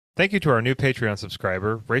Thank you to our new Patreon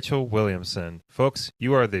subscriber, Rachel Williamson. Folks,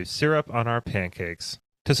 you are the syrup on our pancakes.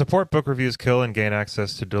 To support Book Reviews Kill and gain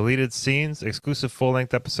access to deleted scenes, exclusive full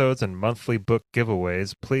length episodes, and monthly book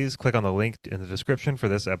giveaways, please click on the link in the description for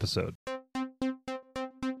this episode.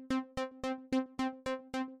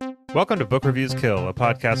 Welcome to Book Reviews Kill, a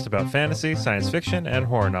podcast about fantasy, science fiction, and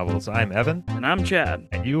horror novels. I'm Evan. And I'm Chad.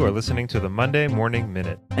 And you are listening to the Monday Morning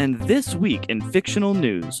Minute. And this week in fictional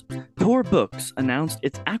news, Tor Books announced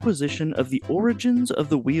its acquisition of The Origins of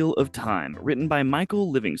the Wheel of Time, written by Michael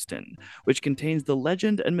Livingston, which contains the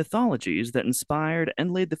legend and mythologies that inspired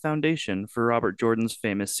and laid the foundation for Robert Jordan's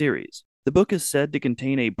famous series. The book is said to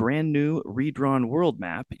contain a brand new, redrawn world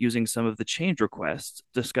map using some of the change requests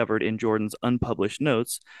discovered in Jordan's unpublished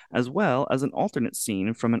notes, as well as an alternate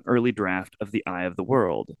scene from an early draft of The Eye of the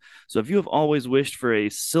World. So if you have always wished for a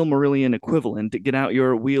Silmarillion equivalent, get out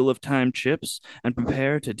your Wheel of Time chips and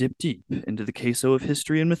prepare to dip deep into the queso of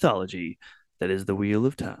history and mythology that is the Wheel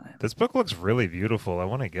of Time. This book looks really beautiful. I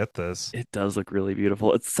want to get this. It does look really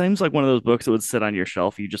beautiful. It seems like one of those books that would sit on your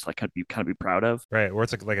shelf. You just like kind of be proud of. Right, or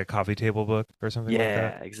it's like a coffee table book or something like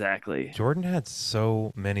that. Yeah, exactly. Jordan had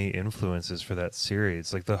so many influences for that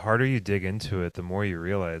series. Like the harder you dig into it, the more you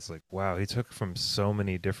realize, like, wow, he took from so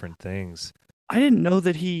many different things. I didn't know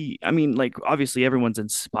that like, obviously everyone's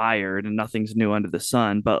inspired and nothing's new under the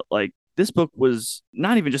sun, but like, this book was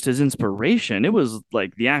not even just his inspiration. It was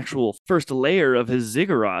like the actual first layer of his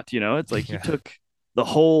ziggurat. It's like he Yeah. took the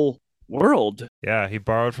whole world. Yeah, he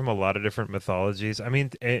borrowed from a lot of different mythologies. I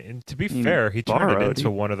mean, and to be I mean, fair, he turned it borrowed, into he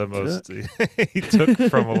one of the most took. he took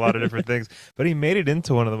from a lot of different things, but he made it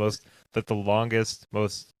into one of the most the longest,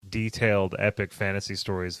 most detailed epic fantasy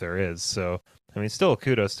stories there is. So, I mean, still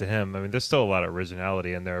kudos to him. I mean, there's still a lot of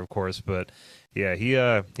originality in there, of course, but yeah,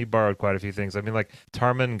 he borrowed quite a few things. I mean, like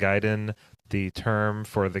Tarman Gaiden, the term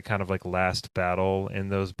for the kind of like last battle in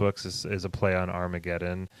those books is a play on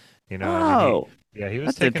Armageddon. I mean, Oh, he was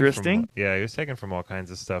that's taken from interesting. he was taken from all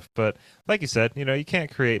kinds of stuff. But like you said, you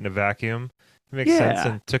can't create in a vacuum. It makes sense,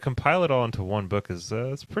 Yeah. and to compile it all into one book is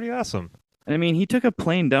it's pretty awesome. And I mean, he took a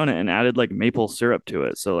plain donut and added like maple syrup to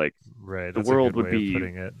it. So like Right, the that's a world good would way of be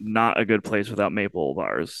putting it. not a good place without maple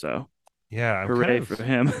bars. So Yeah, hooray for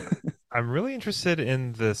him. I'm really interested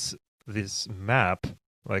in this map,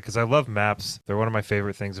 like, because I love maps. They're one of my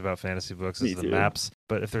favorite things about fantasy books is Me the too. maps.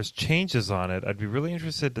 But if there's changes on it, I'd be really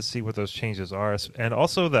interested to see what those changes are, and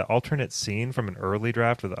also that alternate scene from an early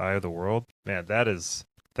draft of the Eye of the World. Man, that's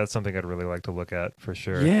something I'd really like to look at for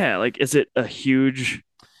sure. Yeah, like is it a huge I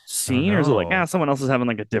don't scene or is it like know. someone else is having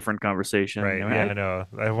like a different conversation? Right? Yeah, I know.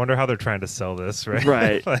 I wonder how they're trying to sell this. Right?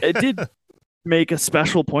 Right. Like- It did make a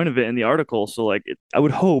special point of it in the article, so like I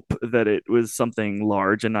would hope that it was something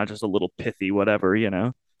large and not just a little pithy whatever.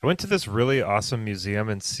 I went to this really awesome museum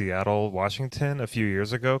in Seattle, Washington, a few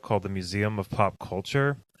years ago called the Museum of Pop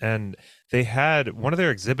Culture. And they had one of their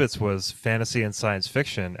exhibits was fantasy and science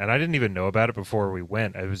fiction. And I didn't even know about it before we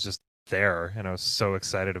went. I was just there and I was so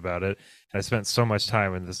excited about it. And I spent so much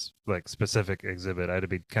time in this like specific exhibit. I had to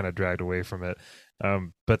be kind of dragged away from it.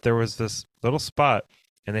 But there was this little spot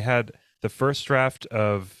and they had the first draft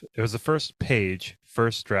of it was the first page,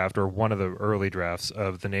 first draft, or one of the early drafts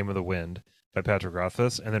of The Name of the Wind by Patrick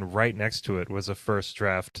Rothfuss, and then right next to it was a first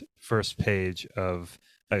draft, first page of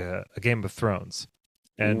a Game of Thrones,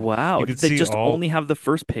 and Wow. you Did could they see just all. only have the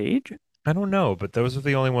first page? I don't know, but those were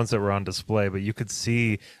the only ones that were on display. But you could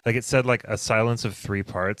see, like it said, like a silence of three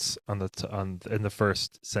parts on on in the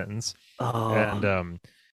first sentence, and Oh.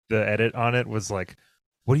 the edit on it was like,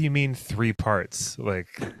 "What do you mean three parts?" Like,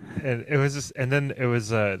 and it was just, and then it was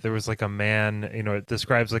there was like a man, it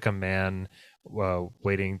describes like a man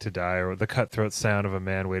waiting to die, or the cutthroat sound of a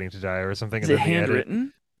man waiting to die, or something, Is and it then the edit.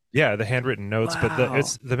 handwritten? Yeah, the handwritten notes, but Wow.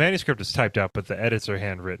 the manuscript is typed out, but the edits are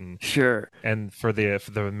handwritten. Sure. And for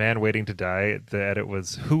the man waiting to die, the edit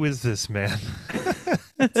was, "Who is this man?"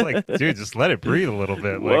 It's like, dude, just let it breathe a little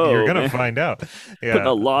bit. Like you're Whoa, gonna man. find out. Putting Yeah,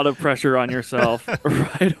 a lot of pressure on yourself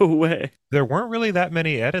right away. there weren't really that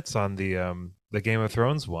many edits on the Game of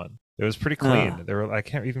Thrones one. It was pretty Huh. clean. There were I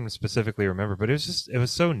can't even specifically remember, but it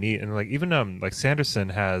was so neat. And like even like Sanderson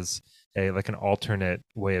has a like an alternate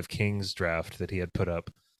Way of Kings draft that he had put up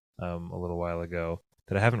a little while ago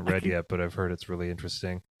that I haven't I read can yet, but I've heard it's really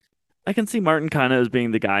interesting. I can see Martin kind of as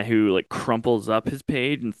being the guy who like crumples up his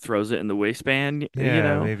page and throws it in the waistband, you Yeah,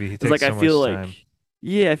 know? maybe he It's takes like I so feel much like time.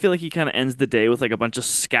 yeah, I feel like he kind of ends the day with like a bunch of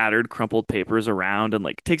scattered crumpled papers around and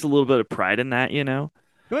like takes a little bit of pride in that. I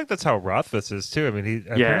feel like that's how Rothfuss is too. I mean, he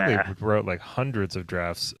apparently Yeah. wrote like hundreds of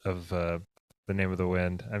drafts of The Name of the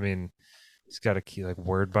Wind. I mean, he's got to keep like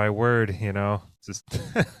word by word, just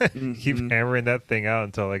keep Hmm. hammering that thing out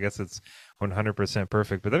until I guess it's 100%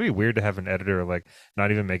 perfect. But that'd be weird to have an editor like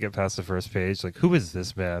not even make it past the first page. Like, who is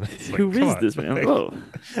this man? It's like, Who come is on. this man? Like, Whoa.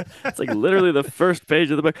 It's like literally the first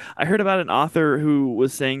page of the book. I heard about an author who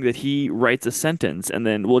was saying that he writes a sentence and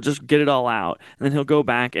then we'll just get it all out. And then he'll go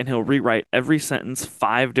back and he'll rewrite every sentence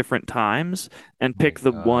 5 different times and oh my pick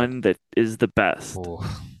the God. one that is the best.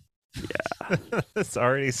 Oh. Yeah. It's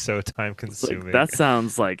already so time It's like consuming. that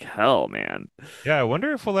sounds like hell, man. Yeah, I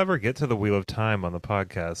wonder if we'll ever get to the Wheel of Time on the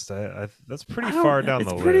podcast. That's pretty I don't far down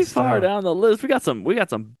it's the pretty list. far down the list. We got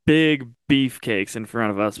some big beefcakes in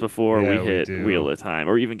front of us before we Yeah, we hit Wheel do. of Time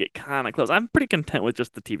or even get kind of close. I'm pretty content with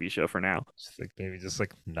just the TV show for now. Just like maybe just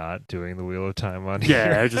like not doing the Wheel of Time on here.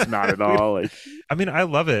 Yeah, just not at We all. Like I mean, I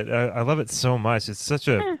love it. I love it so much. eh.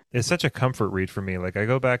 It's such a comfort read for me. Like I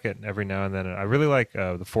go back at every now and then. And I really like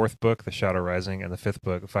the fourth book, The Shadow Rising, and the fifth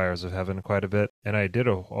book, Fires of Heaven, quite a bit. And I did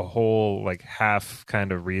a whole like half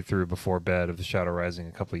kind of read through before bed of The Shadow Rising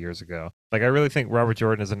a couple years ago. Like I really think Robert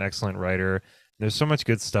Jordan is an excellent writer. There's so much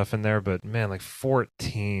good stuff in there, but man, like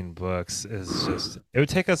 14 books is just it would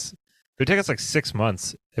take us like 6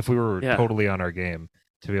 months if we were Yeah. totally on our game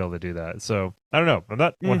to be able to do that. So I don't know. I'm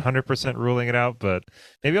not Mm. 100% ruling it out, but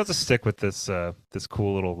maybe I'll just stick with this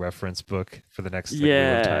cool little reference book for the next like, Wheel of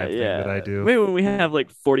Yeah, Time thing that I yeah. do. Maybe when we have like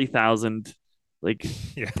 40,000 like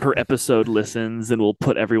Yeah, per episode listens, and we'll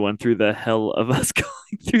put everyone through the hell of us going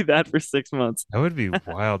through that for 6 months. that would be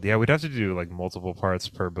wild. Yeah, we'd have to do like multiple parts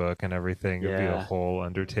per book and everything. It'd be a Yeah. whole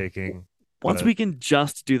undertaking. Once But we can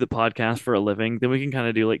just do the podcast for a living, then we can kind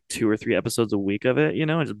of do like 2 or 3 episodes a week of it, and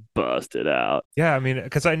just bust it out. yeah, I mean,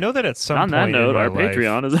 because I know that at some On that point in note, my our life,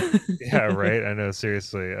 Patreon is yeah, right. I know,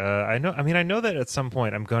 seriously. I know. I mean, I know that at some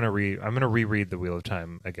point I'm gonna reread the Wheel of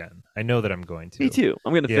Time again. I know that I'm going Me to. too.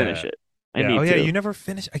 I'm gonna finish Yeah. it. I Yeah. Oh need yeah, to. you never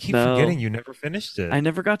finished. I keep No, forgetting you never finished it. I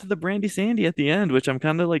never got to the Brandy Sandy at the end, which I'm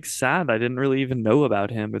kind of like sad. I didn't really even know about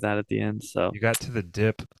him or that at the end. So You got to the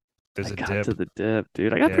dip. I There's a got to dip. the dip,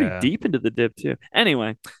 dude. I got pretty Yeah. deep into the dip too.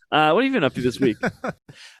 Anyway, what have you been up to this week?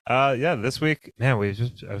 Yeah, this week, man,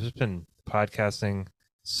 I've just been podcasting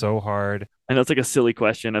so hard. I know it's like a silly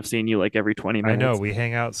question. I've seen you like every 20 I know minutes. we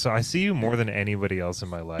hang out, so I see you more than anybody else in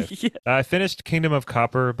my life. Yeah. I finished Kingdom of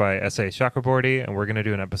Copper by S.A. Chakraborty, and we're going to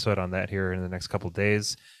do an episode on that here in the next couple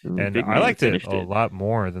days. Ooh, And big I man, liked it finished a lot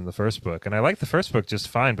more than the first book. And I liked the first book just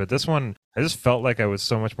fine, but this one, I just felt like I was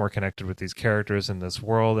so much more connected with these characters in this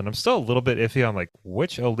world. And I'm still a little bit iffy on like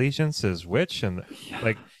which allegiance is which. And Yeah.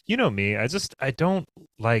 like, you know me, I don't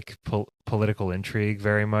like political intrigue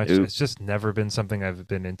very much. Nope. It's just never been something I've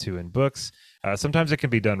been into in books. Sometimes it can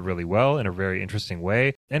be done really well in a very interesting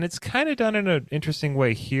way, and it's kind of done in an interesting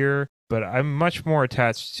way here. But I'm much more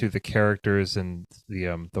attached to the characters and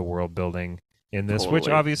the world building in this, which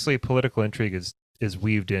Totally. obviously political intrigue is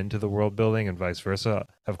weaved into the world building and vice versa,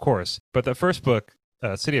 of course. But the first book,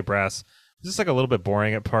 City of Brass, was just like a little bit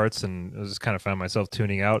boring at parts, and I just kind of found myself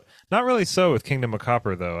tuning out. Not really so with Kingdom of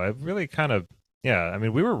Copper, though. I really kind of yeah, I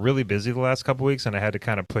mean, we were really busy the last couple weeks, and I had to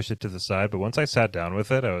kind of push it to the side. But once I sat down with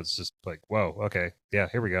it, I was just like, "Whoa, okay, yeah,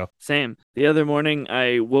 here we go." Same. The other morning,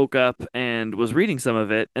 I woke up and was reading some of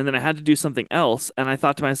it, and then I had to do something else. And I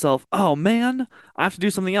thought to myself, oh man, I have to do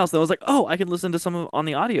something else. And I was like, oh, I can listen to some on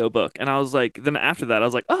the audiobook. And I was like, then after that, I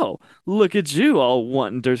was like, oh, look at you all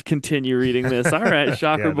wanting to continue reading this. All right, Yeah,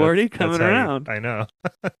 Chakraborty that's coming how around. I know.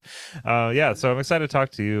 Yeah, so I'm excited to talk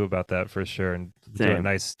to you about that for sure, and do a Same.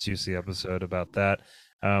 nice juicy episode about that.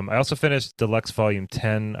 I also finished Deluxe Volume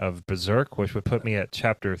 10 of Berserk, which would put me at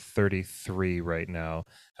chapter 33 right now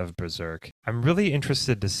of Berserk. I'm really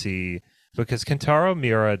interested to see, because Kentaro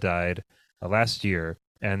Miura died last year,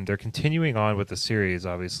 and they're continuing on with the series,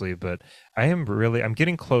 obviously, but I'm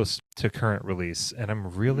getting close to current release, and I'm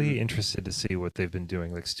really interested to see what they've been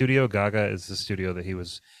doing. Like Studio Gaga is the studio that he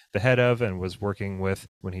was the head of and was working with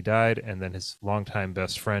when he died, and then his longtime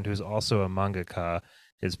best friend, who's also a mangaka,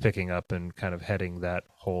 is picking up and kind of heading that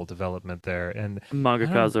whole development there. And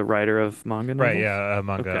Mangaka is a writer of manga novels. right, yeah, a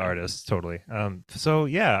manga Okay. artist, totally. So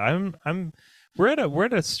yeah, I'm we're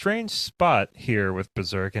at a strange spot here with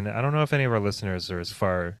Berserk, and I don't know if any of our listeners are as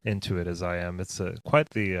far into it as I am. It's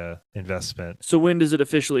quite the investment. So when does it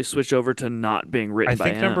officially switch over to not being written I by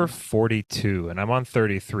think him? number 42, and I'm on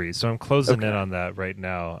 33, so I'm closing in Okay. on that right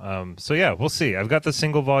now. So yeah, we'll see. I've got the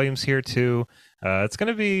single volumes here too. It's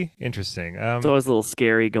gonna be interesting. It's always a little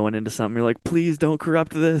scary going into something. You're like, please don't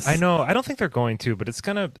corrupt this. I know. I don't think they're going to, but it's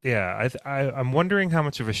gonna. Yeah, I'm wondering how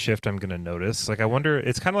much of a shift I'm gonna notice. Like, I wonder.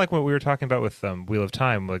 It's kind of like what we were talking about with Wheel of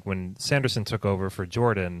Time, like when Sanderson took over for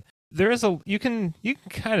Jordan. There is you can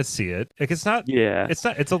kind of see it. Like, it's not. Yeah. It's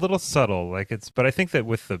a little subtle. Like but I think that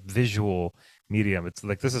with the visual medium, it's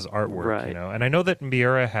like this is artwork, Right. And I know that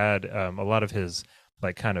Miura had a lot of his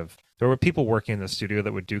like kind of there were people working in the studio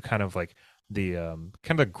that would do kind of like the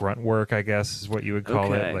kind of grunt work, I guess is what you would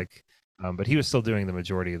call it. Okay. Like, but he was still doing the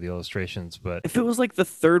majority of the illustrations. But If it was like the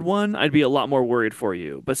third one, I'd be a lot more worried for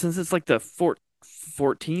you. But since it's like the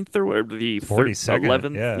 14th or whatever, the 42nd,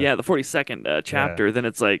 11th, yeah, yeah, the 42nd yeah, chapter, then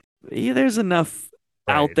it's like, yeah, there's enough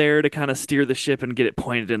out right. there to kind of steer the ship and get it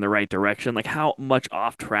pointed in the right direction. Like, how much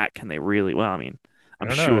off track can they really? Well, I mean, I I'm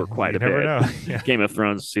don't know. sure quite You a never bit. know. Yeah. Game of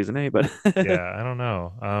Thrones season 8, but Yeah, I don't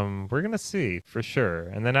know. We're gonna see for sure.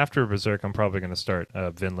 And then after Berserk, I'm probably gonna start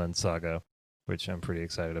Vinland Saga, which I'm pretty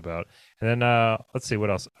excited about. And then let's see what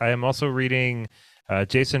else. I am also reading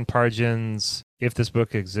Jason Pargin's "If This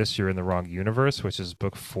Book Exists, You're in the Wrong Universe," which is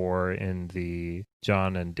book 4 in the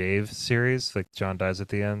John and Dave series. Like John dies at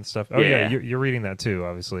the end stuff. Oh yeah, yeah, you're reading that too,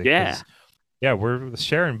 obviously, yeah. because yeah, we're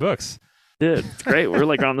sharing books. Dude, it's great. We're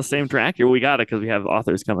like on the same track here. We got it because we have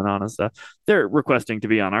authors coming on and stuff. They're requesting to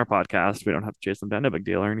be on our podcast. We don't have to chase them down. No big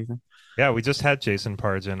deal or anything. Yeah, we just had Jason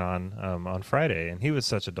Pargin on Friday, and he was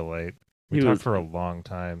such a delight. We He talked was for a long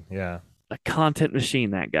time. Yeah. a content machine,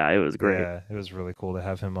 that guy. It was great. Yeah, it was really cool to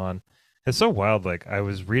have him on. It's so wild. Like I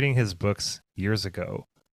was reading his books years ago,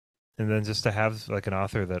 and then just to have like an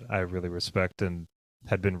author that I really respect and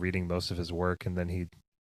had been reading most of his work, and then he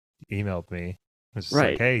emailed me. It was just like,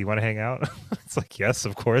 Right. "Hey, you want to hang out?" It's like, "Yes,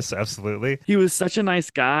 of course, absolutely." He was such a nice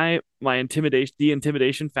guy. The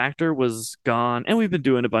intimidation factor was gone. And we've been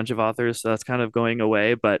doing a bunch of authors, so that's kind of going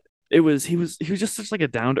away. But he was just such like a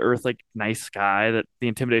down to earth, like nice guy that the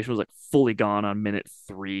intimidation was like fully gone on minute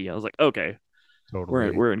 3. I was like, okay, we're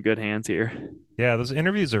Totally. we're in good hands here. Yeah, those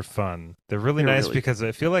interviews are fun. They're really They're nice really because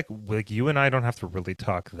I feel like you and I don't have to really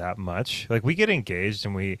talk that much. Like we get engaged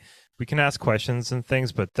and we can ask questions and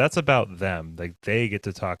things, but that's about them. Like they get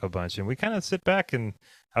to talk a bunch and we kind of sit back and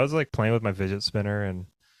I was like playing with my fidget spinner and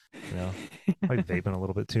you know, like vaping a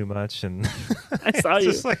little bit too much and I saw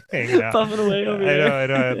you just like hanging out. puffing away over I know.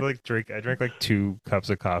 there. I drank like 2 cups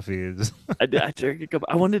of coffee. I drank a cup.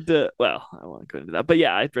 I wanted to. Well, I won't go into that, but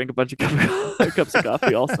yeah, I drank a bunch of cups of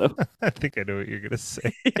coffee also. I think I know what you're gonna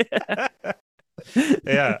say. Yeah.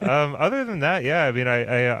 Yeah. Other than that, yeah. I mean,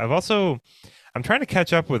 I've also I'm trying to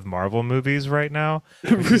catch up with Marvel movies right now,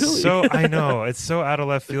 which is Really? so I know it's so out of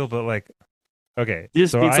left field, but like, okay, You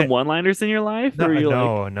just so need some I one-liners in your life, no or are you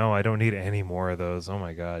like, no, I don't need any more of those. Oh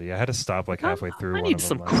my god, yeah, I had to stop like I, halfway through I one need of them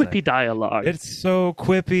some last night. quippy dialogue. It's so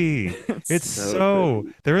quippy. It's It's so so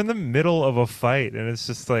quippy. they're in the middle of a fight, and it's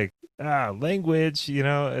just like language,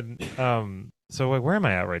 and so like where am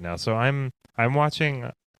I at right now? So I'm watching.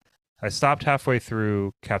 I stopped halfway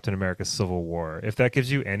through Captain America Civil War. If that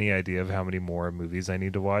gives you any idea of how many more movies I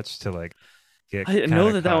need to watch to like get I kind know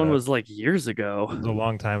of that caught one up. was like years It was a ago.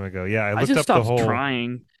 long time ago. Yeah, I I looked just up the stopped whole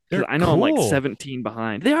trying because they're I know I'm like cool. 17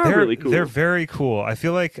 behind. They are They're really they're cool. very cool. I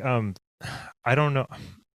feel like I don't know.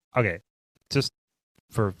 Okay, just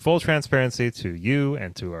for full transparency to you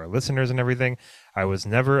and to our listeners and everything, I was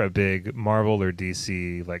never a big Marvel or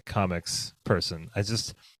DC like comics person.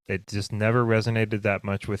 It just never resonated that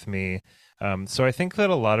much with me. So I think that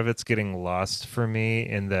a lot of it's getting lost for me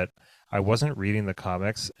in that I wasn't reading the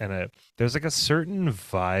comics, and there's like a certain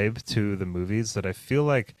vibe to the movies that I feel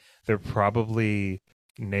like they're probably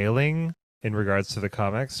nailing in regards to the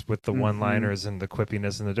comics with the Hmm. one-liners and the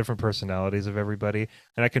quippiness and the different personalities of everybody,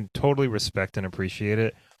 and I can totally respect and appreciate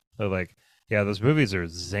it. But like, yeah, those movies are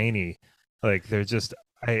zany. Like they're just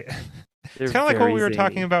I. They're It's kind of like what very we were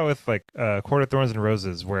talking zany. about with like Court of Thorns and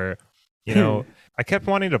Roses, where you know I kept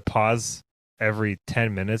wanting to pause every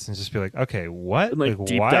 10 minutes and just be like, okay, what? And Like, like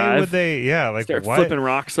deep why would dive, they? Yeah, like start what? flipping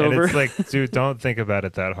rocks And over. it's like, dude, don't think about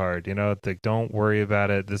it that hard. Like, don't worry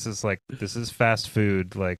about it. This is fast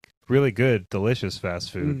food, like really good, delicious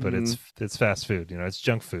fast food, but Hmm. it's fast food. It's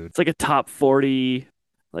junk food. It's like a top 40,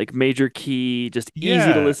 like major key, just easy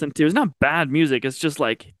to Yeah, listen to. It's not bad music. It's just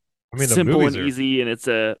like I mean the simple and easy, and it's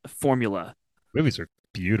a formula. movies are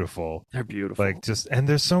beautiful. They're Like beautiful. just and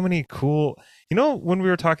there's so many cool. When we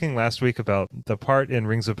were talking last week about the part in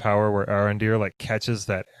Rings of Power where Arondir like catches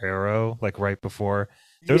that arrow like right before,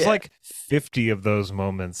 there's Yeah, like 50 of those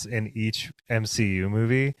moments in each MCU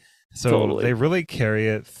movie. So they totally. really carry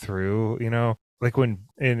it through, like when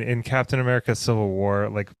in Captain America Civil War,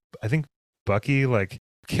 like I think Bucky like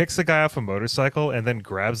kicks the guy off a motorcycle and then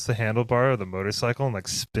grabs the handlebar of the motorcycle and like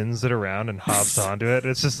spins it around and hobs onto it.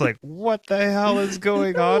 It's just like, what the hell is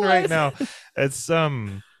going on right What? now? It's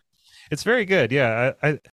it's very good. Yeah,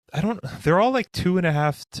 I don't. They're all like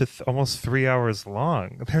 2.5 to almost 3 hours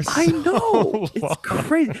long. They're I know. so It's long.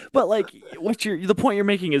 crazy. But like the point you're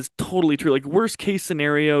making is totally true. Like worst case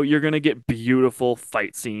scenario, you're gonna get beautiful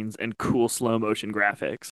fight scenes and cool slow motion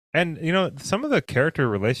graphics. And some of the character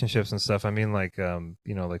relationships and stuff. I mean, like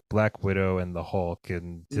like Black Widow and the Hulk,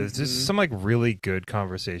 and there's just Hmm. some like really good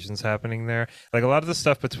conversations happening there. Like a lot of the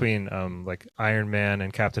stuff between like Iron Man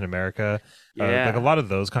and Captain America, like a Yeah. lot of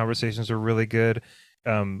those conversations are really good.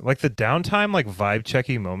 Like the downtime, like vibe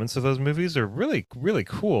checky moments of those movies are really really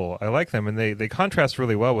cool. I like them, and they contrast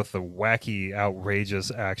really well with the wacky,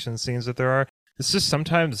 outrageous action scenes that there are. It's just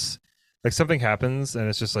sometimes like something happens, and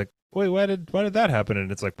it's just like wait, why did that happen?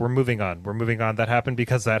 And it's like we're moving on. We're moving on. That happened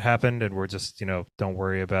because that happened, and we're just don't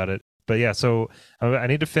worry about it. But yeah, so I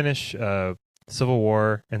need to finish Civil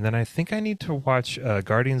War, and then I think I need to watch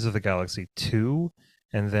Guardians of the Galaxy 2,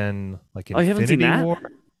 and then like Oh, you haven't seen Infinity that? War.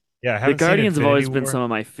 Yeah, I The haven't seen Guardians have Infinity always been War. some of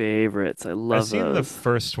my favorites. I I've love seen the those.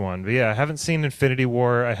 first one, but yeah, I haven't seen Infinity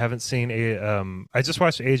War. I haven't seen a. I just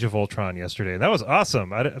watched Age of Ultron yesterday. That was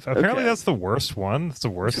awesome. Apparently, Okay. that's the worst one. That's the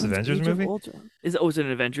Which worst one's Avengers Age of movie. Ultron? Is it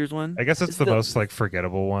an Avengers one? I guess it's Is the the most like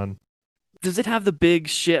forgettable one. Does it have the big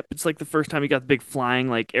ship? It's like the first time you got the big flying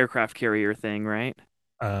like aircraft carrier thing, right?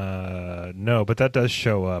 No, but that does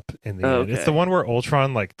show up in the end. It's the Okay. one where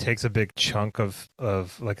Ultron like takes a big chunk of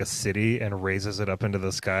like a city and raises it up into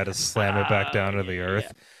the sky to slam it back Oh, down to the yeah, yeah.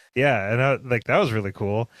 earth. Yeah, and like that was really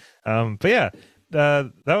cool. But yeah,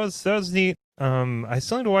 that was neat. I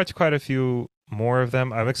still need to watch quite a few more of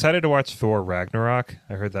them. I'm excited to watch Thor Ragnarok.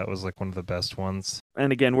 I heard that was like one of the best ones.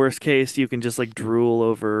 And again, worst case, you can just like drool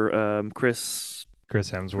over Chris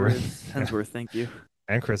Hemsworth, Chris yeah, Hemsworth. Thank you.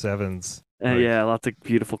 and Chris Evans. Like Yeah, lots of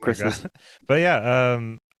beautiful my God. Chris's. But yeah,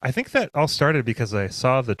 I think that all started because I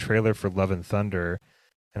saw the trailer for Love and Thunder,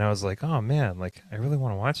 and I was like, oh man, like I really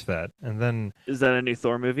want to watch that. And then Is that a new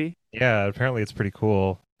Thor movie? yeah, apparently it's pretty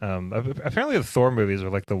cool. Apparently the Thor movies are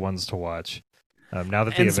like the ones to watch. Now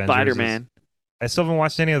that the And Avengers is, Spider-Man. I still haven't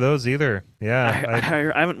watched any of those either. Yeah, I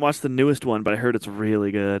haven't watched the newest one, but I heard it's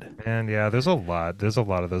really good. and yeah, there's a lot. There's a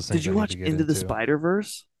lot of those Did things I you need watch to get Into the into.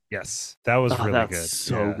 Spider-Verse? Yes, that was Oh, really that's good.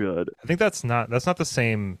 so Yeah, good. I think that's not the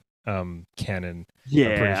same canon.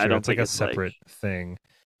 I'm pretty Yeah, I sure don't it's like think a it's like separate thing.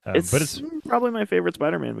 But it's probably my favorite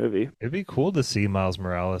Spider-Man movie. it'd be cool to see Miles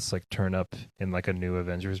Morales like turn up in like a new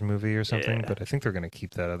Avengers movie or something. Yeah. But I think they're gonna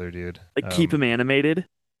keep that other dude. Like keep him animated.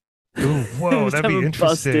 Ooh, whoa, Just that'd have be him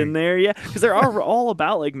bust in interesting. there, yeah. Because they're all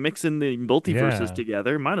about like mixing the multiverses Yeah.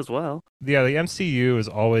 together. Might as well. Yeah, the MCU is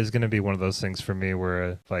always going to be one of those things for me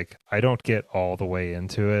where like I don't get all the way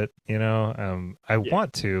into it. I Yeah.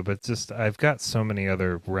 want to, but just I've got so many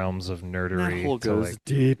other realms of That nerdery hole to like goes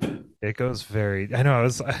deep. it goes very. I know. I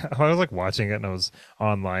was like watching it, and I was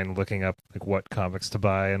online looking up like what comics to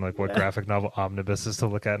buy and like what Yeah. graphic novel omnibuses to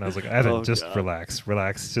look at, and I was like, Evan, Oh just God. relax,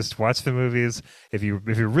 relax, just watch the movies. If you're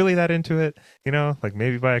really that into it, like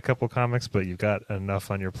maybe buy a couple comics, but you've got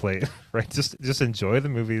enough on your plate, right? Just enjoy the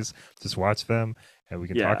movies, just watch them, and we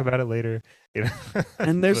can talk Yeah. about it later. You know,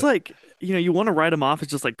 And there's but like, you want to write them off as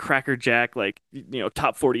just like Cracker Jack, like,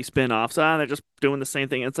 top 40 spin-offs. They're just doing the same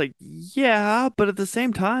thing. And it's like, yeah, but at the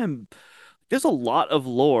same time, there's a lot of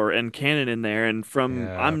lore and canon in there. And from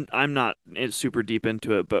yeah, I'm not super deep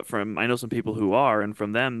into it, but from I know some people who are, and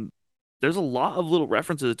from them, there's a lot of little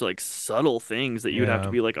references to like subtle things that you would have to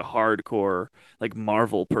yeah. be like a hardcore like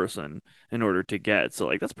Marvel person in order to get. So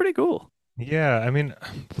like that's pretty cool. Yeah, I mean,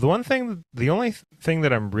 the only thing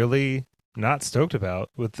that I'm really not stoked about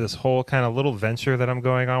with this whole kind of little venture that I'm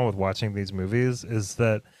going on with watching these movies is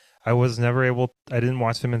that I didn't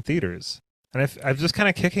watch them in theaters. And I'm just kind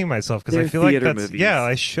of kicking myself because I They're feel like theater yeah, movies.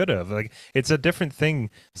 I should have. Like, it's a different thing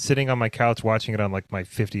sitting on my couch watching it on like my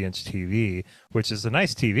 50-inch TV, which is a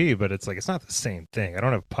nice TV, but it's like, it's not the same thing. I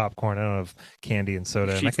don't have popcorn, I don't have candy and The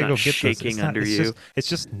soda, and I sheet's could not go get this. shaking under you. It's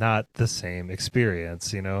just not the same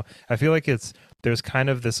experience. I feel like there's kind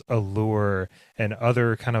of this allure and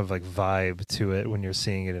other kind of like vibe to it when you're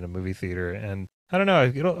seeing it in a movie theater. And I don't know,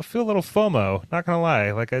 I feel a little FOMO, not gonna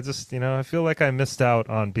lie. Like I just, I feel like I missed out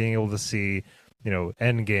on being able to see,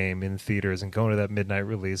 Endgame in theaters and going to that midnight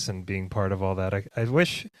release and being part of all that. I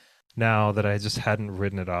wish now that I just hadn't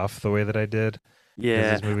written it off the way that I did, because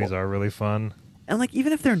Yeah. those movies are really fun. And like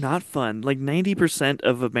even if they're not fun, like 90%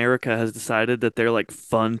 of America has decided that they're like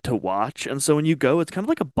fun to watch. And so when you go, it's kind of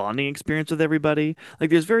like a bonding experience with everybody. Like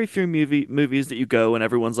there's very few movies that you go and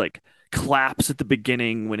everyone's like claps at the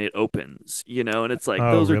beginning when it opens, and it's like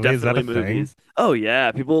Oh, those are really? Is that a definitely thing? movies. Oh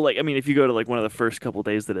yeah, people like I mean if you go to like one of the first couple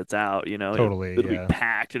days that it's out, Totally, it'll be yeah.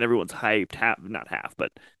 packed and everyone's hyped, half not half,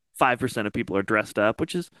 but 5% of people are dressed up,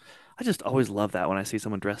 which is I just always love that when I see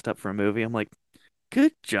someone dressed up for a movie. I'm like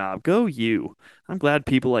good job. Go you. I'm glad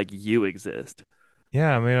people like you exist.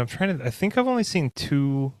 Yeah, I mean, I think I've only seen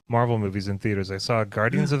two Marvel movies in theaters. I saw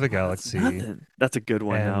Guardians of the Well, that's Galaxy, nothing. That's a good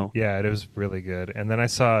one, and though. yeah, it was really good. And then I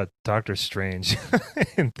saw Doctor Strange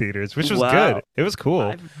in theaters, which was good. Wow. It was cool.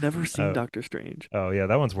 I've never seen Uh, Doctor Strange. oh yeah,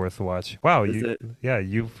 that one's worth the watch. Wow, Is you it? yeah,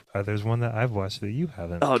 you've there's one that I've watched that you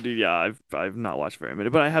haven't. Oh, dude, yeah, I've not watched very many,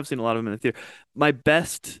 but I have seen a lot of them in the theater. My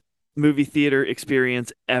best movie theater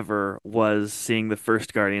experience ever was seeing the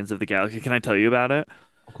first Guardians of the Galaxy. Can I tell you about it?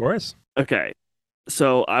 Of course. Okay.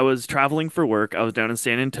 So I was traveling for work. I was down in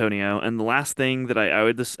San Antonio, and the last thing that I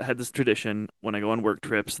would this had this tradition when I go on work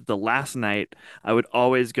trips, the last night I would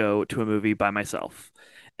always go to a movie by myself.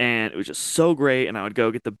 And it was just so great, and I would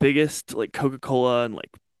go get the biggest like Coca-Cola and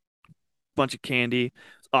like bunch of candy.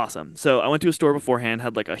 It's awesome. So I went to a store beforehand,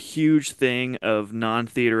 had like a huge thing of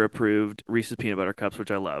non-theater approved Reese's peanut butter cups,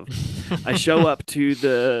 which I love. I show up to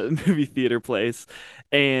the movie theater place,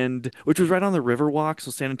 and which was right on the river walk.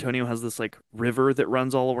 So San Antonio has this like river that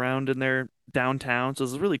runs all around in their downtown. So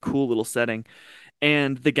it's a really cool little setting.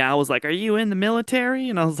 And the gal was like, "Are you in the military?"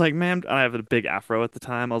 And I was like, "Ma'am," I have a big afro at the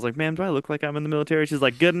time. I was like, "Ma'am, do I look like I'm in the military?" She's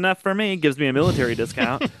like, "Good enough for me." Gives me a military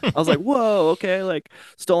discount. I was like, "Whoa, okay, like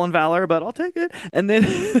stolen valor, but I'll take it." And then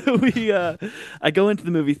I go into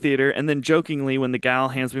the movie theater, and then jokingly, when the gal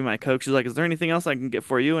hands me my Coke, she's like, "Is there anything else I can get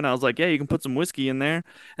for you?" And I was like, "Yeah, you can put some whiskey in there."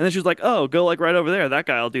 And then she was like, "Oh, go like right over there. That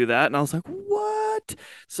guy'll do that." And I was like, "What?"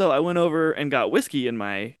 So I went over and got whiskey in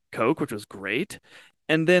my Coke, which was great.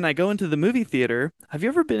 And then I go into the movie theater. Have you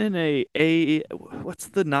ever been in a what's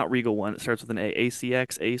the not Regal one? It starts with an A,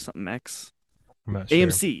 ACX, A something X. I'm not sure.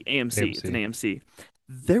 AMC, AMC. It's an AMC. AMC.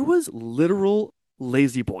 There was literal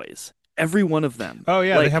lazy boys. Every one of them. Oh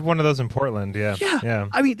yeah, they Like, have one of those in Portland. Yeah. yeah. Yeah.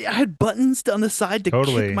 I mean, I had buttons on the side to kick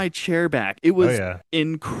Totally. my chair back. It Oh was yeah.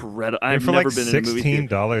 incredible. And I've for like never been in a movie theater.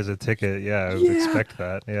 $16 a ticket, yeah, I would Yeah. expect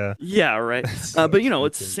that. Yeah. Yeah, right. It's so But it's the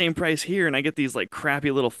expensive. same price here, and I get these like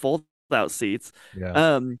crappy little fold out seats.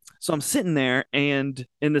 Yeah. So I'm sitting there, and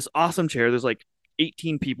in this awesome chair, there's like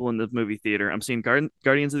 18 people in the movie theater. I'm seeing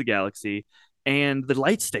Guardians of the Galaxy, and the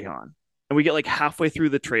lights stay on, and we get like halfway through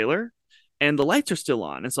the trailer, and the lights are still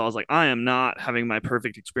on. And so I was like, I am not having my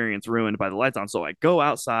perfect experience ruined by the lights on. So I go Oh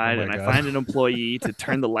outside my and I God. find an employee to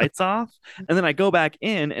turn the lights off. And then I go back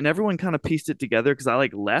in, and everyone kind of pieced it together because I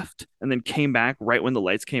like left and then came back right when the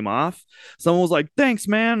lights came off. Someone was like, "Thanks,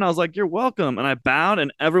 man." And I was like, "You're welcome." And I bowed,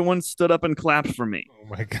 and everyone stood up and clapped for me. Oh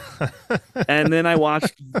my God. And then I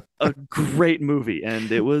watched a great movie,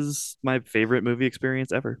 and it was my favorite movie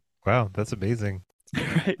experience ever. Wow, that's amazing.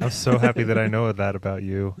 Right. I'm so happy that I know that about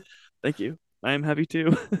you. Thank you. I am happy too.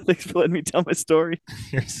 Thanks for letting me tell my story.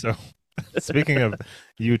 You're so Speaking of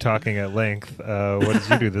you talking at length, what did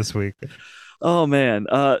you do this week? Oh man,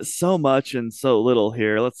 so much and so little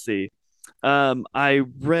here. Let's see. I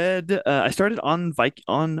started on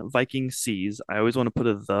Viking Seas. I always want to put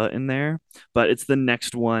a the in there, but it's the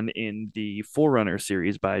next one in the Forerunner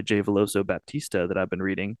series by Jay Veloso Baptista that I've been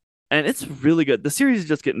reading, and it's really good. The series is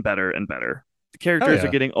just getting better and better. The Oh characters are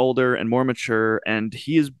yeah, getting older and more mature, and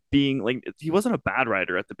he is being like he wasn't a bad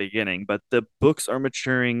writer at the beginning, but the books are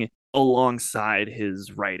maturing alongside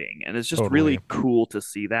his writing, and it's just totally. really cool to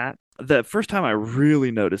see that. The first time I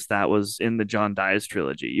really noticed that was in the John Dies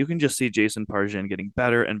trilogy. You can just see Jason Pargin getting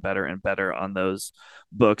better and better and better on those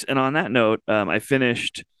books. And on that note, I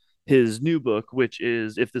finished his new book, which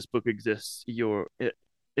is if this book exists, you're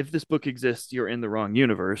in the wrong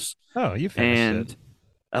universe. Oh, you finished it. And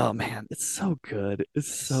oh man, it's so good. It's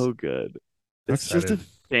It's- so good. I'm It's just a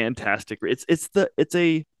excited. fantastic. It's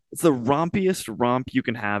the rompiest romp you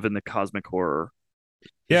can have in the cosmic horror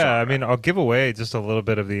Yeah, I genre. mean, I'll give away just a little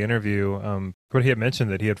bit of the interview. But he had mentioned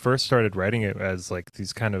that he had first started writing it as like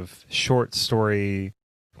these kind of short story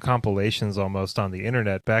compilations almost on the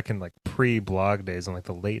internet back in like pre-blog days in like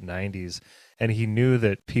the late 90s. And he knew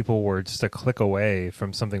that people were just a click away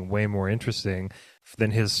from something way more interesting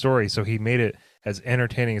than his story. So he made it as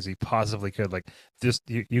entertaining as he possibly could. Like just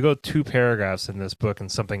you go two paragraphs in this book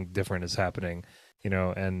and something different is happening,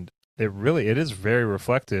 and it is very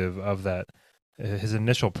reflective of that his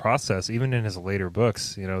initial process, even in his later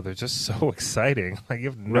books, they're just so exciting. Like you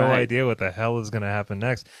have no Right. idea what the hell is going to happen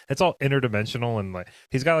next. It's all interdimensional, and like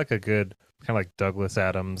he's got like a good kind of like Douglas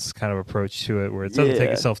Adams kind of approach to it, where it doesn't take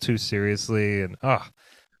Yeah. itself too seriously. And Oh,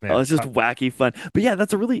 man, it's just wacky fun. But yeah,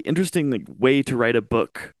 that's a really interesting like way to write a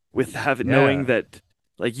book with having knowing yeah, that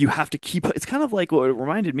like you have to keep it's kind of like what it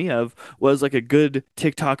reminded me of was like a good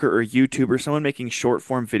TikToker or YouTuber, someone making short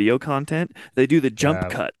form video content. They do the jump yeah,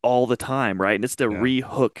 cut all the time, right? And it's to yeah.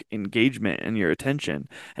 re-hook engagement and your attention.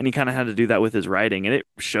 And he kind of had to do that with his writing, and it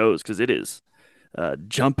shows because it is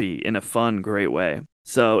jumpy in a fun, great way.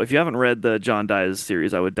 So if you haven't read the John Dies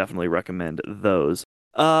series, I would definitely recommend those.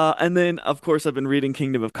 And then of course I've been reading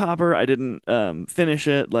Kingdom of Copper. I didn't finish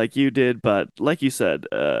it like you did, but like you said,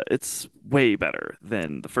 it's way better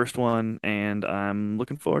than the first one, and I'm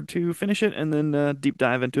looking forward to finish it and then deep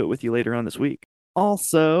dive into it with you later on this week.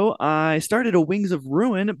 Also, I started a Wings of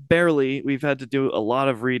Ruin, barely. We've had to do a lot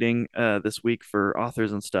of reading this week for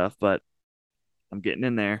authors and stuff, but I'm getting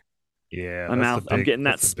in there. Yeah, My mouth, I'm getting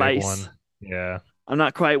that that's the big spice. one. Yeah. I'm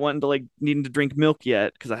not quite wanting to like needing to drink milk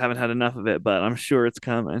yet because I haven't had enough of it, but I'm sure it's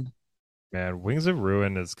coming. Man, Wings of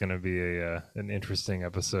Ruin is going to be a an interesting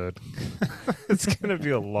episode. It's going to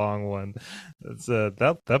be a long one. It's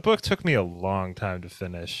that book took me a long time to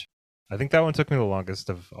finish. I think that one took me the longest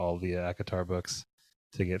of all the ACOTAR books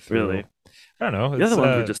to get through. Really. I don't know. The It's other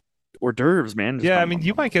ones were just hors d'oeuvres, man. Just yeah, I bum, mean, bum,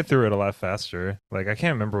 you bum. might get through it a lot faster. Like I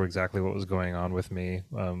can't remember exactly what was going on with me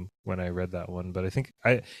when I read that one, but I think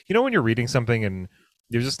when you're reading something and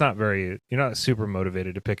you're not super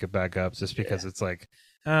motivated to pick it back up just because Yeah. it's like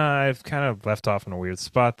I've kind of left off in a weird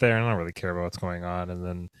spot there and I don't really care about what's going on, and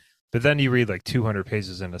then but then you read like 200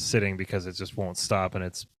 pages in a sitting because it just won't stop, and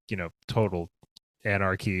it's total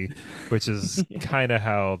anarchy, which is Yeah. kind of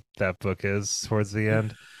how that book is towards the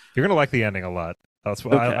end. You're gonna like the ending a lot. I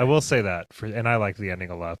Okay. will say that and I like the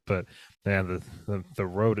ending a lot, but man, the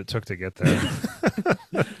road it took to get there.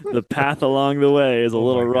 The path along the way is a Oh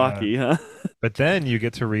little my god! rocky, huh? But then you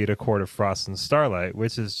get to read A Court of Frost and Starlight,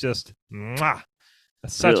 which is just mwah,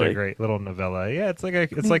 such a Really? great little novella. Yeah, I it's mean,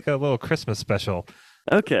 like a little Christmas special.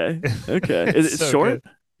 okay. Okay. It's It's so short?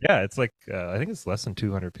 good. Yeah, it's like I think it's less than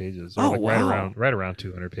 200 pages, or Oh, like wow. right around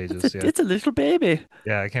 200 It's pages. Yeah, it's a little baby.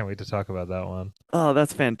 yeah. I can't wait to talk about that one. Oh,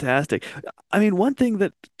 that's fantastic. I mean, one thing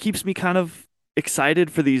that keeps me kind of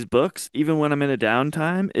excited for these books, even when I'm in a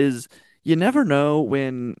downtime, is you never know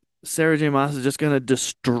when Sarah J. Maas is just going to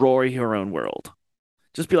destroy her own world.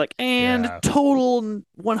 Just be like, and Yeah, total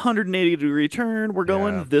 180-degree turn. We're yeah.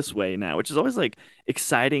 going this way now, which is always like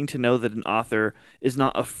exciting to know that an author is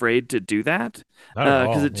not afraid to do that, Not at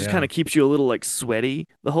because all. it just kind Yeah. of keeps you a little like sweaty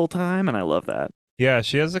the whole time, and I love that. Yeah,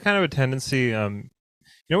 she has a kind of a tendency,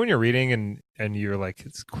 when you're reading and you're like,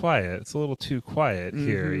 it's quiet, it's a little too quiet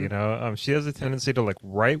here, Hmm. she has a tendency to like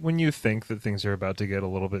right when you think that things are about to get a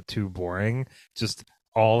little bit too boring, just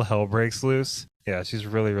all hell breaks loose. Yeah, she's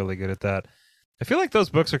really, really good at that. I feel like those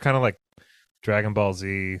books are kind of like Dragon Ball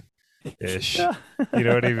Z ish. Yeah. You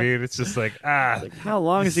know what I mean? It's just like, Like, how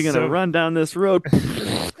long he's is he gonna so run down this road?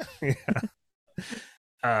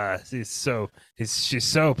 yeah. She's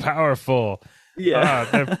so powerful.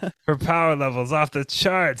 Yeah. Her power level's off the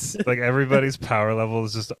charts. Like everybody's power level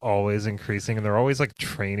is just always increasing, and they're always like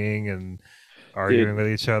training and arguing Dude, with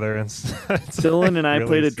each other, and it's like Dylan and I played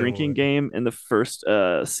really a drinking similar. game in the first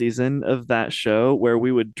season of that show where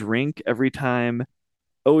we would drink every time.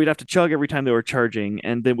 Oh, we'd have to chug every time they were charging,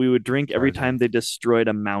 and then we would drink every Charging. time they destroyed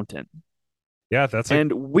a mountain. Yeah, that's like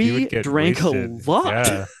And you would we get drank a wasted. lot.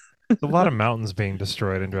 Yeah. There's a lot of mountains being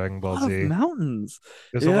destroyed in Dragon A Ball lot of Z. mountains.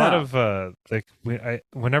 There's a lot Yeah. of like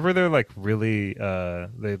whenever they're like really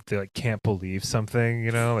they like can't believe something,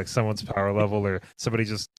 like someone's power level or somebody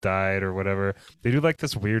just died or whatever. They do like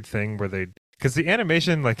this weird thing where they because the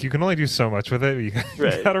animation, like you can only do so much with it. You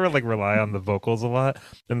Right. gotta like rely on the vocals a lot,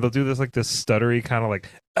 and they'll do this like this stuttery kind of like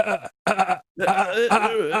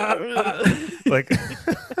like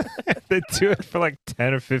they do it for like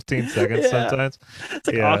 10 or 15 seconds Yeah. sometimes. It's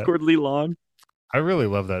like Yeah, awkwardly long. I really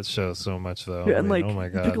love that show so much though. Yeah, I and mean, oh like my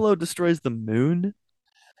god. Piccolo destroys the moon.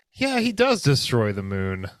 Yeah, he does destroy the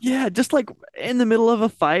moon. Yeah, just like in the middle of a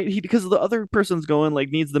fight, he because the other person's going like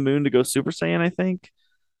needs the moon to go Super Saiyan, I think.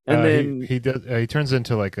 And then He does. He turns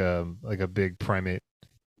into like a big primate.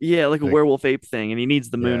 yeah, like a Like werewolf ape thing, and he needs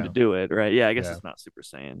the moon to yeah, do it, right? Yeah, I guess yeah, it's not Super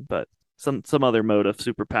Saiyan, but some other mode of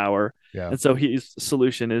superpower. yeah, And so his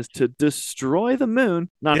solution is to destroy the moon.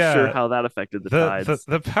 Not sure yeah. how that affected the tides.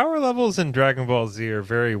 The power levels in Dragon Ball Z are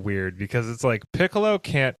very weird because it's like Piccolo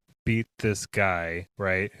can't beat this guy,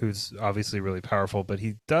 right? Who's obviously really powerful, but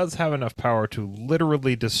he does have enough power to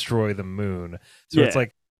literally destroy the moon. So it's Yeah,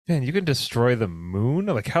 like, man, you can destroy the moon?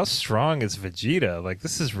 Like how strong is Vegeta? Like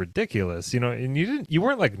this is ridiculous, and you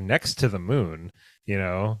weren't like next to the moon,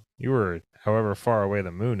 You were however far away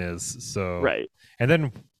the moon is. So right. and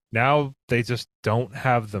then now they just don't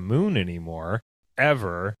have the moon anymore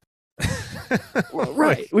ever. Well,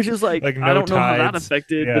 right, like which is like like I no don't know how that tides.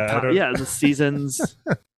 affected the Yeah, I time. don't Yeah, the seasons.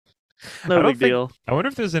 I No don't big think deal. I wonder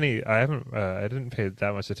if there's any I haven't I didn't pay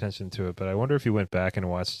that much attention to it, but I wonder if you went back and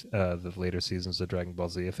watched the later seasons of Dragon Ball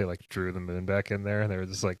Z if they like drew the moon back in there and they were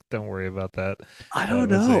just like don't worry about that. I That don't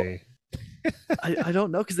was know. a I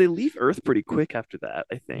don't know because they leave Earth pretty quick after that,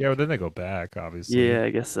 I Yeah, think. but then they go back, obviously, Yeah, I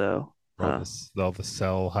guess so. Huh. all the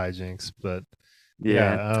cell hijinks. But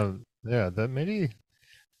yeah, Yeah. yeah, that maybe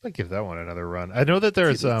I'd give that one another run. I know that Dude,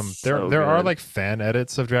 there's it's so there are good. like fan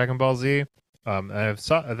edits of Dragon Ball Z. I've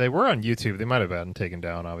saw they were on YouTube. They might have gotten taken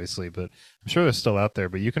down, obviously, but I'm sure they're still out there.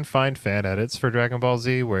 But you can find fan edits for Dragon Ball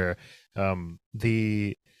Z where the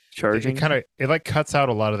it Charging. kind of it like cuts out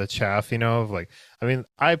a lot of the chaff, of like I mean,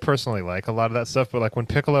 I personally like a lot of that stuff, but like when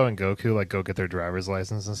Piccolo and Goku like go get their driver's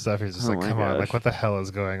license and stuff, he's just Oh like, my come on, like gosh. what the hell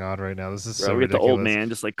is going on right now? This is so Bro, we get the old ridiculous. man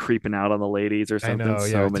just like creeping out on the ladies or I something know,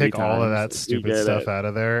 yeah. so many Take all of times. that Like, we stupid get stuff it. out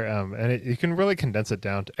of there, and you can really condense it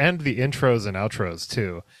down, and the intros and outros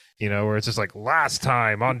too. Where it's just like last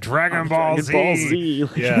time on Dragon On Ball Dragon Ball Z. Z.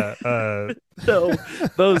 Yeah, So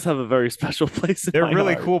those have a very special place in they're my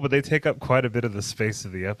really heart. cool, but they take up quite a bit of the space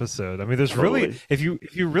of the episode. I mean, there's really Totally. if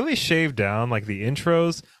you really shave down like the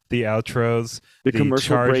intros, the outros, The the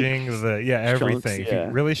commercial break charging, the yeah, chunks, everything. If you yeah.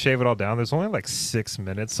 really shave it all down, there's only like 6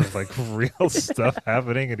 minutes of like real stuff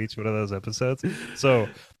happening in each one of those episodes. So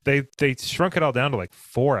they shrunk it all down to like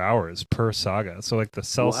 4 hours per saga. So like the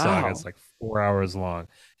Cell saga is Wow. like 4 hours long,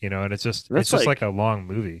 and it's That's just like like a long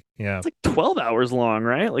movie. Yeah. it's like 12 hours long,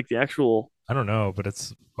 right? Like the actual I don't know, but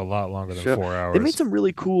it's a lot longer than show. four They made hours. some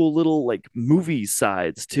really cool little like movie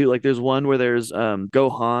sides too. Like there's one where there's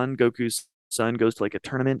Gohan, Goku's son goes to like a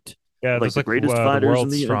tournament Yeah, of like there's the like greatest the fighters in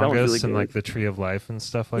world's the that one's really strongest and like good. the tree of life and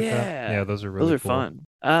stuff like that. Yeah, Yeah. those are Those really are cool. fun.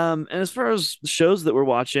 And as far as the shows that we're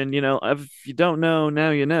watching, if you don't know, now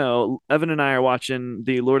you know. Evan and I are watching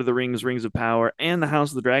the Lord of the Rings, Rings of Power, and the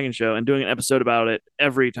House of the Dragon show, and doing an episode about it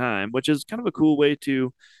every time, which is kind of a cool way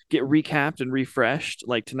to get recapped and refreshed.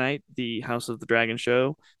 Like tonight, the House of the Dragon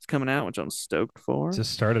show is coming out, which I'm stoked for.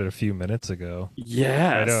 Just started a few minutes ago. I Yeah,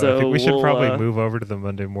 know. I think so we should we'll probably move over to the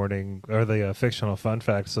Monday morning or the fictional fun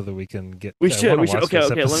facts so that we can get. we I want should to we should watch okay,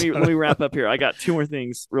 this okay, let me episode. wrap up here. I got two more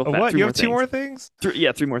things real fast. What? Three You more have two things. more things?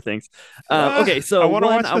 Yeah, three more things. What? Okay, I so want to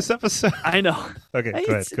one, watch this episode. I know. Okay, Hey,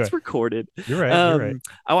 go ahead. Go it's ahead. recorded. You're right. You're right.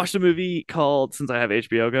 I watched a movie called, since I have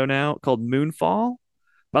HBO Go now, called Moonfall,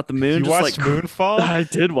 about the moon. You Just like watched Moonfall? I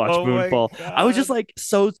did watch Oh my Moonfall. I was just god. like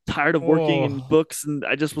so tired of working in Oh books, and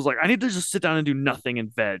I just was like, I need to just sit down and do nothing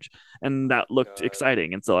and veg, and that looked god.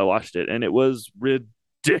 exciting, and so I watched it, and it was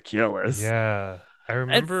ridiculous. Yeah. I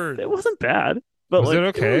remember. It wasn't bad, but Was it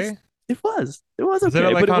like okay? it was Was it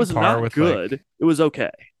okay, but like it on was par not with good. like? It was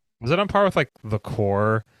okay. Was it on par with like the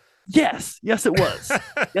core? Yes, it was.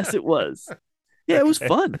 Yes, it was. Yeah, it was Okay.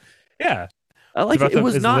 fun. Yeah. I It's like it. about It the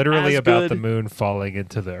was it's not literally as about the good. moon falling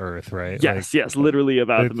into the earth, right? Like Yes, literally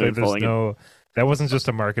about the moon there's falling in. no that wasn't just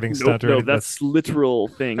a marketing Nope, stunt or no, anything. That's that's literal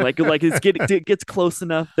thing. Like it gets close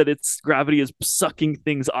enough that its gravity is sucking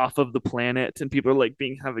things off of the planet, and people are like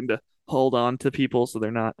being having to hold on to people so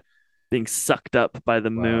they're not being sucked up by the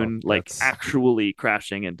wow, moon, like actually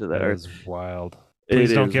crashing into the that earth. is wild. It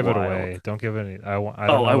Please don't is give it wild. away. Don't give any I Oh,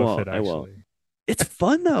 don't I know if it won't. I won't. actually. It's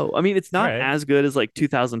fun though. I mean, it's All not right. as good as like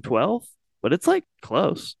 2012, but it's like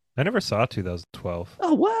close. I never saw 2012.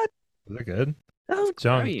 Oh, what? Was it good? That was,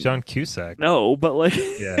 I mean, John Cusack. no, but like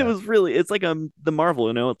it Yeah. was really, it's like the Marvel,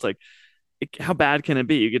 it's like how bad can it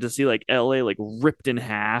be? You get to see like LA like ripped in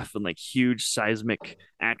half and like huge seismic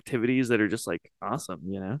activities that are just like awesome.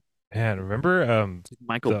 Man, remember It's like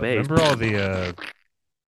Michael the Bay. remember all the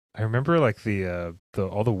I remember like the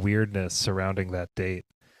all the weirdness surrounding that date.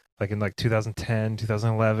 Like in like 2010,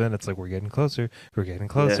 2011, it's like we're getting closer,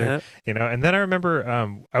 Yeah. And then I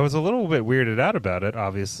remember I was a little bit weirded out about it,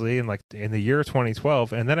 obviously, in like in the year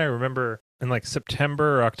 2012, and then I remember in like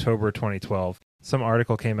September or October 2012, some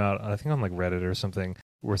article came out, I think on like Reddit or something,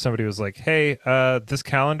 where somebody was like, "Hey, this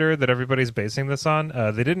calendar that everybody's basing this on,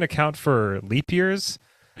 they didn't account for leap years."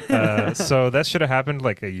 So that should have happened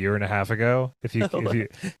like a year and a half ago. If you,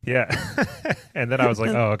 yeah. And then I was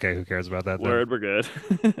like, oh, okay, who cares about that then? Word, we're good.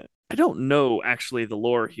 I don't know actually the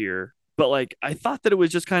lore here, but like I thought that it was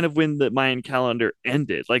just kind of when the Mayan calendar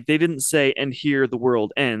ended. Like they didn't say and here the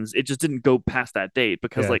world ends. It just didn't go past that date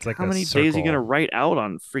because Yeah, like it's like how a many days are you gonna circle. write out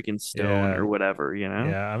on freaking stone Yeah, or whatever?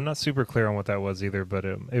 yeah. I'm not super clear on what that was either, but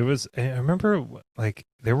it was. I remember like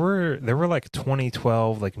there were like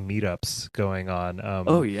 2012 like meetups going on.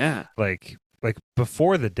 Oh yeah. Like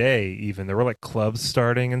before the day even there were like clubs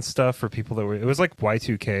starting and stuff for people that were. It was like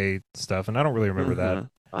Y2K stuff, and I don't really remember that. Uh-huh.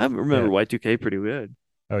 I remember Yeah. Y2K pretty good.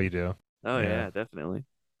 Oh, you do? Oh Yeah. yeah, definitely.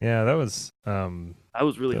 Yeah, that was I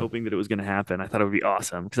was really the hoping that it was gonna happen. I thought it would be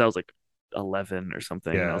awesome because I was like 11 or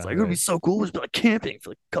something, and I was yeah, like, it would be right. so cool. It's like camping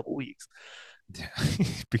for like a couple weeks.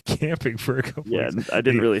 Be camping for a couple Yeah, weeks. and I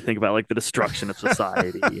didn't The really think about like the destruction of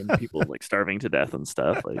society and people like starving to death and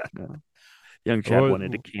stuff. Like, no. Young Chad What,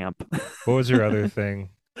 wanted to camp. what was your other thing?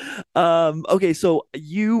 Okay, so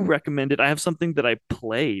you recommended I have something that I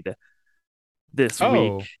played this week.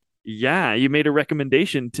 Oh, Yeah, you made a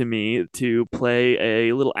recommendation to me to play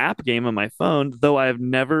a little app game on my phone, though I have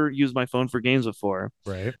never used my phone for games before.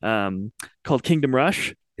 right. Um, Called Kingdom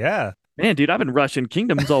Rush. Yeah. Man, dude, I've been rushing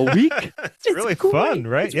kingdoms all week. It's It's really fun, great.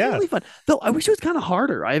 right? It's Yeah. really fun. Though I wish it was kind of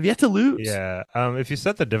harder. I have yet to lose. Yeah. If you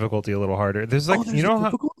set the difficulty a little harder, there's Oh, like, you there's a know how,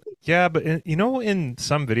 difficulty? yeah, but in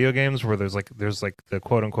some video games where there's like the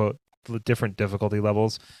quote unquote different difficulty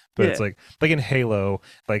levels, but it's Yeah. like in Halo,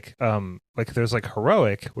 like there's like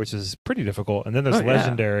heroic, which is pretty difficult, and then Oh there's yeah.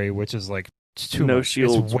 legendary, which is like it's too No much. It's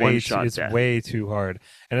shields, one way too, shot it's death. way too hard,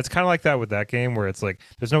 and it's kind of like that with that game where it's like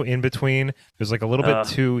there's no in between. There's like a little bit Uh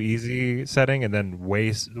too easy setting, and then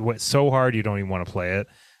way so hard you don't even want to play it.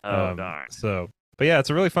 oh darn. So, but yeah, it's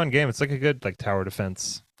a really fun game. It's like a good like tower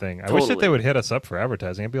defense thing. I wish that they Totally. would hit us up for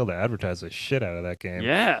advertising. I'd be able to advertise the shit out of that game.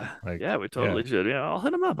 Yeah. Like, Yeah, we yeah, totally should. Yeah, I'll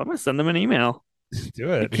hit them up. I'm gonna send them an email. do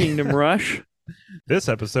Hey, it. Kingdom Rush. This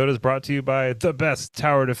episode is brought to you by the best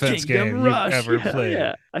tower defense game Kingdom you've Rush. ever Yeah, yeah.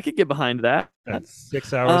 played. I could get behind that. Spent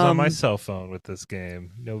 6 hours on my Um, cell phone with this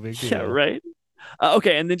game. No big yeah, deal. right.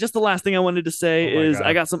 Okay, and then just the last thing I wanted to say Oh my is I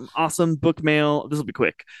god. got some awesome book mail. This will be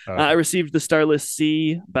quick. I Okay. received The Starless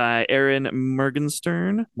Sea by Aaron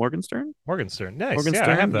Morgenstern. Morgenstern? Morgenstern. Nice. Yeah,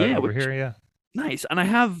 I have Morgenstern? that Yeah, over which here. Yeah. nice. And I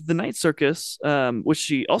have The Night Circus, which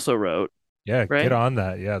she also wrote, Yeah, get right? on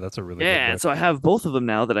that. Yeah, that's a really good Yeah, book. so I have both of them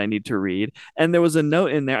now that I need to read. And there was a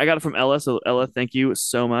note in there. I got it from Ella. So Ella, thank you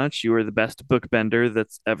so much. You are the best book bender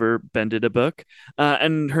that's ever bended a book.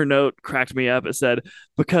 And her note cracked me up. It said,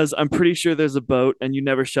 "Because I'm pretty sure there's a boat, and you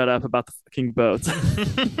never shut up about the fucking boats."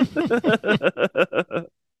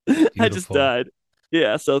 I just Beautiful. died.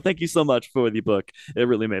 Yeah. So thank you so much for the book. It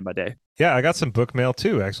really made my day. Yeah, I got some book mail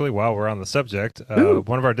too, actually, while we're on the subject. Ooh,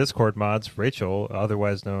 One of our Discord mods, Rachel,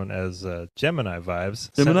 otherwise known as Gemini Vibes,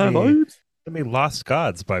 Gemini vibes. sent me Lost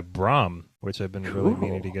Gods by Brahm, which I've been really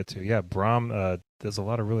meaning to Cool. get to. Yeah, Brahm does a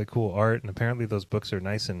lot of really cool art, and apparently those books are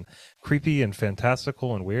nice and creepy and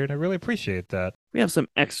fantastical and weird. I really appreciate that. We have some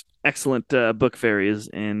excellent book fairies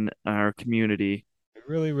in our community. I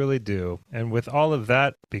really, really do. And with all of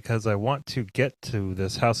that, because I want to get to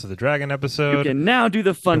this House of the Dragon You episode, can now do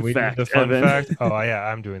the can fun we do the fact, fun Evan. fact? Oh, yeah,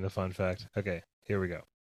 I'm doing the fun fact. Okay, here we go.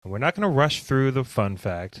 And we're not going to rush through the fun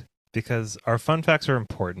fact because our fun facts are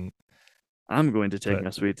important, I'm going to take but my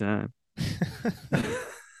sweet time.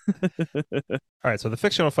 all right, so the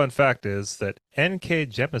fictional fun fact is that N.K.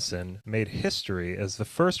 Jemisin made history as the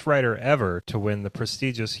first writer ever to win the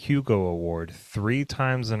prestigious Hugo Award 3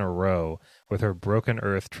 times in a row with her Broken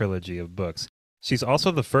Earth trilogy of books. She's also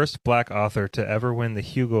the first black author to ever win the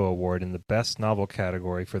Hugo Award in the Best Novel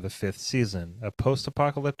category for the 5th season, a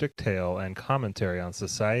post-apocalyptic tale and commentary on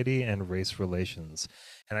society and race relations.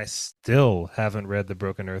 And I still haven't read the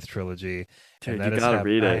Broken Earth trilogy, and Dude, you that is gotta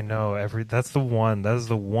read I it. know that is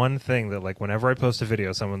the one thing that like whenever I post a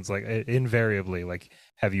video, someone's like invariably like,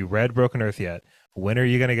 "Have you read Broken Earth yet? When are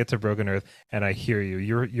you going to get to Broken Earth?" And I hear you.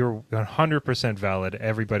 You're 100% valid.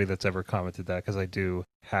 Everybody that's ever commented that, because I do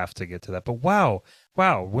have to get to that. But wow,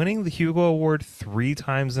 winning the Hugo Award 3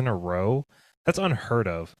 times in a row, that's unheard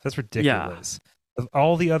of. That's Yeah. ridiculous. Of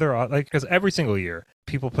all the other like, because every single year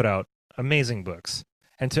people put out amazing books,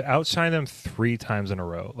 and to outshine them 3 times in a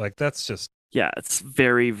row, like that's just Yeah, it's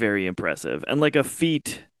very, very impressive. And like a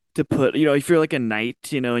feat to put, if you're like a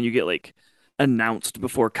knight, and you get like announced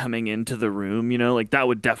before coming into the room, like that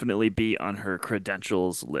would definitely be on her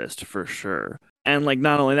credentials list for sure. And like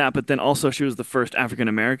not only that, but then also she was the first African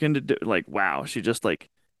American to do like wow, she just like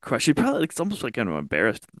crushed. She probably like it's almost like kind of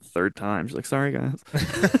embarrassed the third time. She's like, sorry guys.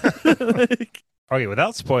 Like, Okay,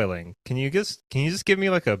 without spoiling, can you just give me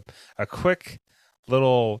like a quick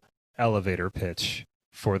little elevator pitch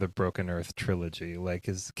for the Broken Earth trilogy? Like,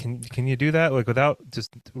 can you do that like without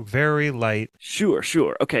just very light? sure,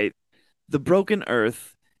 sure. Okay. The Broken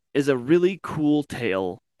Earth is a really cool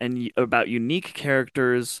tale and about unique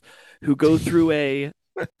characters who go through a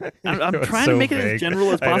I'm It's trying to so make it as vague.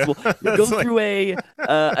 general as I know. possible. You go It's like through a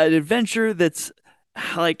an adventure that's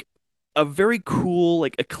like a very cool,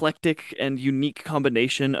 like eclectic and unique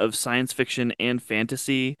combination of science fiction and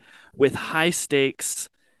fantasy with high stakes,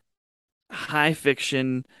 high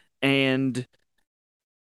fiction, and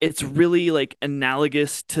it's really like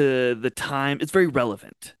analogous to the time. It's very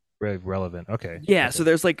relevant. very relevant. Okay, Yeah, okay, so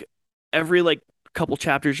there's like every like couple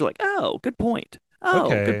chapters you're like, "Oh, good point. Oh,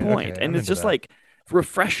 good okay, point." okay. And I'm it's into just that. like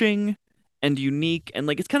refreshing and unique and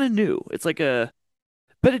like it's kind of new. It's like a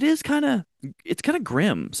but it's kind of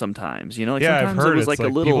grim sometimes, Like Yeah, I've sometimes it heard was it's like a like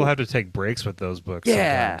people little have to take breaks with those books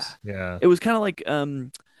yeah. sometimes. Yeah. It was kind of like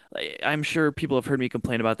I'm sure people have heard me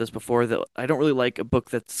complain about this before that I don't really like a book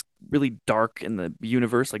that's really dark in the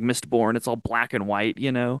universe, like Mistborn. It's all black and white,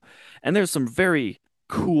 you know. And there's some very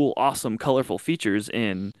cool, awesome, colorful features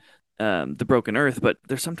in The Broken Earth, but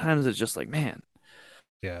there's sometimes it's just like, man,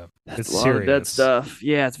 Yeah, that's it's a lot of dead serious. stuff.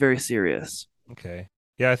 Yeah, it's very serious. Okay.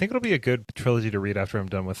 Yeah, I think it'll be a good trilogy to read after I'm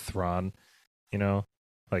done with Thrawn. You know,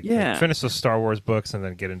 like Yeah. finish the Star Wars books and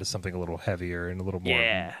then get into something a little heavier and a little more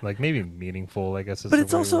Yeah. like maybe meaningful, I guess is But the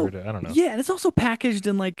it's right also word. I don't know. yeah, and it's also packaged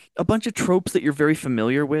in like a bunch of tropes that you're very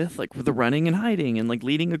familiar with, like the running and hiding and like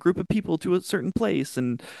leading a group of people to a certain place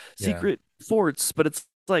and Yeah. secret forts, but it's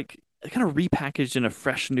like kind of repackaged in a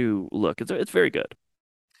fresh new look. It's very good.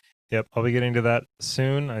 Yep, I'll be getting to that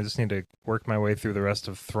soon. I just need to work my way through the rest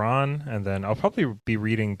of Thrawn, and then I'll probably be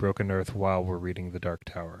reading Broken Earth while we're reading The Dark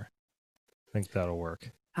Tower. I think that'll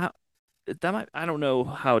work. How that might I don't know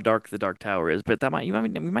how dark the Dark Tower is, but that might you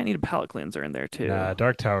might need a palate cleanser in there too. Nah,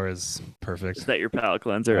 Dark Tower is Is perfect. that your palate I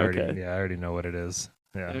cleanser? already, Okay. yeah, I already know what it is.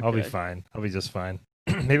 Yeah, I'll be Okay. fine. I'll be just fine.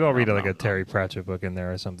 Maybe I'll read Nom like nom a nom. Terry Pratchett book in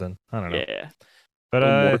there or something. I don't know. Yeah. But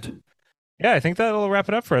Little Mort. yeah, I think that'll wrap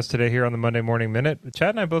it up for us today here on the Monday Morning Minute.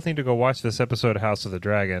 Chad and I both need to go watch this episode of House of the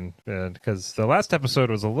Dragon because the last episode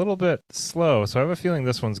was a little bit slow, so I have a feeling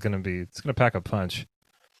this one's it's gonna pack a punch.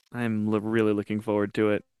 I'm really looking forward to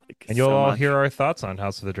it. Like, And you'll so all hear much. our thoughts on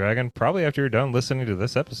House of the Dragon probably after you're done listening to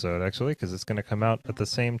this episode, actually, because it's going to come out at the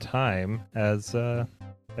same time as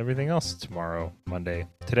everything else tomorrow, Monday.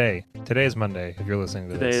 Today is Monday if you're listening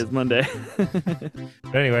to Today this. is Monday.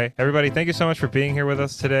 But anyway, everybody, thank you so much for being here with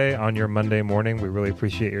us today on your Monday morning. We really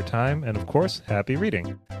appreciate your time. And of course, happy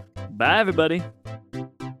reading. Bye, everybody.